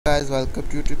guys, welcome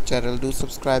to YouTube channel. Do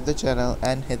subscribe the channel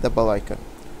and hit the bell icon.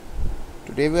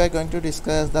 Today we are going to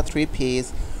discuss the 3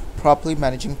 P's: properly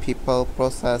managing people,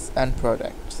 process and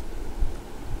products.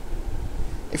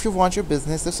 If you want your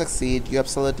business to succeed, you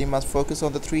absolutely must focus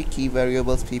on the 3 key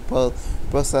variables: people,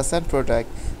 process and product.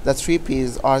 The 3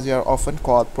 P's, as they are often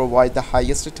called, provide the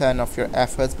highest return of your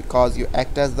efforts because you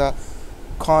act as the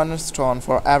cornerstone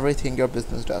for everything your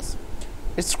business does.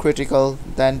 It's critical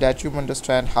then that you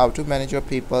understand how to manage your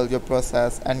people, your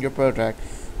process, and your product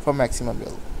for maximum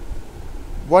yield.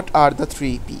 What are the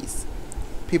 3 P's?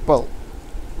 People.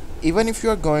 Even if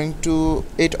you are going to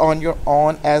it on your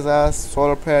own as a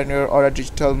solopreneur or a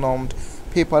digital nomad,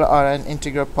 people are an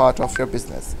integral part of your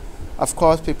business. Of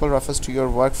course, people refers to your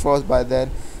workforce by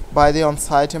the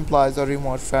on-site employees or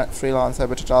remote freelancer,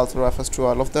 but it also refers to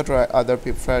all of the other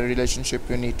people relationship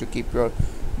you need to keep your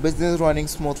business running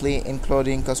smoothly,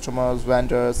 including customers,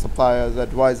 vendors, suppliers,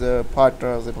 advisors,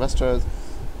 partners, investors.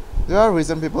 There are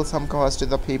reasons people some question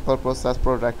the people, process,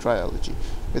 product trilogy.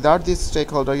 Without these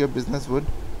stakeholders, your business would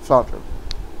flounder.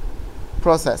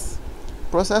 Process.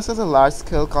 Process is a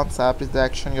large-scale concept. Is the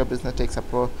action your business takes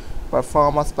to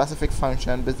perform a specific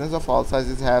function. Business of all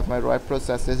sizes have my right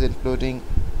processes, including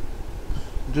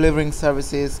delivering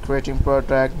services, creating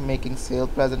product, making sales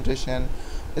presentation,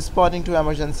 responding to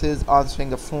emergencies, answering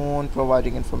the phone,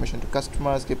 providing information to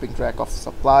customers, keeping track of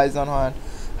supplies on hand.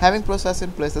 Having process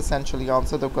in place essentially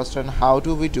answer the question how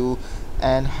do we do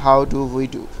and how do we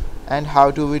do and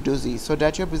how do we do these so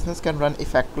that your business can run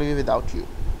effectively without you.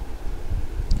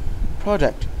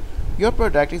 Product. Your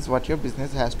product is what your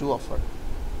business has to offer.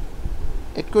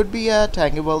 It could be a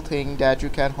tangible thing that you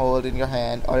can hold in your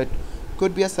hand, or it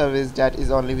could be a service that is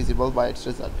only visible by its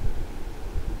result.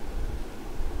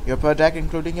 Your product,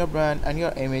 including your brand and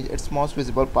your image, is the most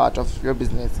visible part of your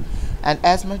business, and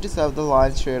as much deserve the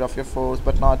lion's share of your force,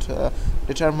 but not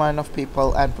determined of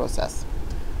people and process.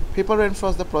 People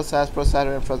reinforce the process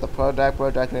reinforce the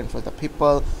product reinforce the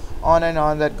people, on and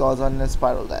on that goes on in a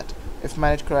spiral that, if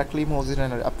managed correctly, moves in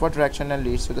an upward direction and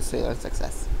leads to the sale and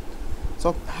success.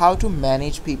 So, how to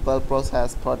manage people,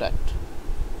 process, product?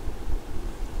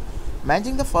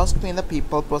 Managing the first P in the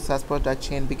people, process, product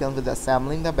chain begins with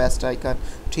assembling the best icon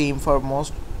team. For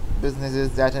most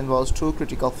businesses, that involves 2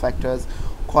 critical factors: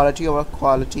 quality over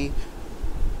quantity,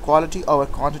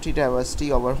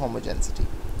 diversity over homogeneity.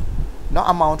 No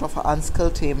amount of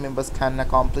unskilled team members can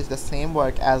accomplish the same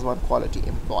work as one quality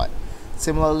employee.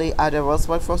 Similarly, a diverse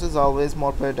workforce is always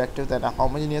more productive than a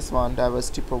homogeneous one.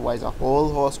 Diversity provides a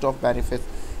whole host of benefits,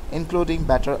 including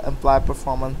better employee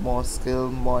performance, more skill,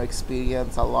 more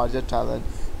experience, a larger talent,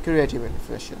 creative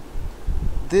innovation.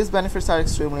 These benefits are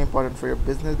extremely important for your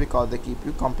business because they keep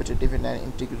you competitive in an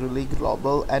integrally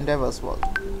global and diverse world.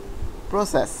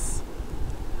 Process.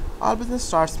 All business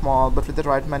starts small, but with the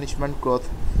right management, growth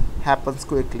happens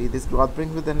quickly. This growth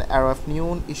brings with an era of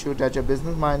new issues that your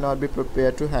business might not be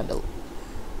prepared to handle.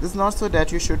 This is not so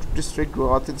that you should restrict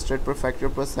growth, instead perfect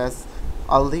your process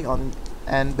early on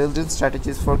and build in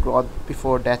strategies for growth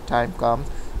before that time comes.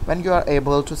 When you are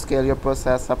able to scale your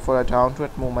process up for a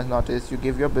downward movement notice, you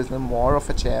give your business more of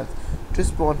a chance to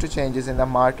respond to changes in the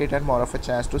market and more of a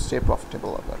chance to stay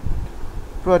profitable ever.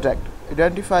 Product.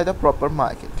 Identify the proper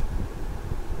market.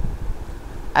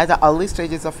 At the early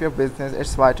stages of your business,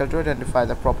 it's vital to identify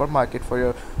the proper market for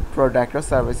your product or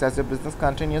service. As your business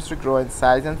continues to grow in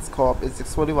size and scope, it's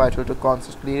equally vital to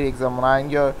constantly examine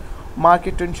your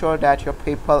market to ensure that your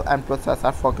people and process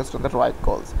are focused on the right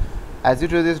goals. As you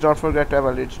do this, don't forget to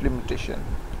evaluate limitation.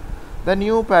 The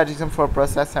new paradigm for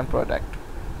process and product.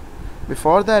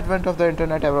 Before the advent of the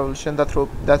internet evolution, the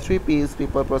 3 P's,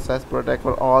 people, process, product,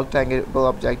 were all tangible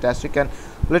objects that you can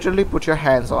literally put your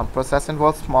hands on. Process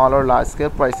involves small or large scale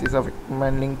processes of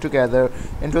combining together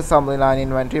into assembly line,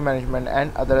 inventory management,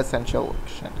 and other essential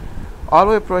action. All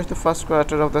we approach the first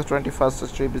quarter of the 21st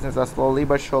century, business are slowly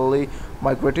but surely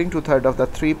migrating to third of the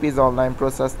 3 P's online.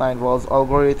 Process now involves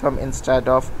algorithm instead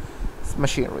of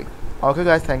machinery. Okay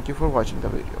guys, thank you for watching the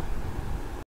video.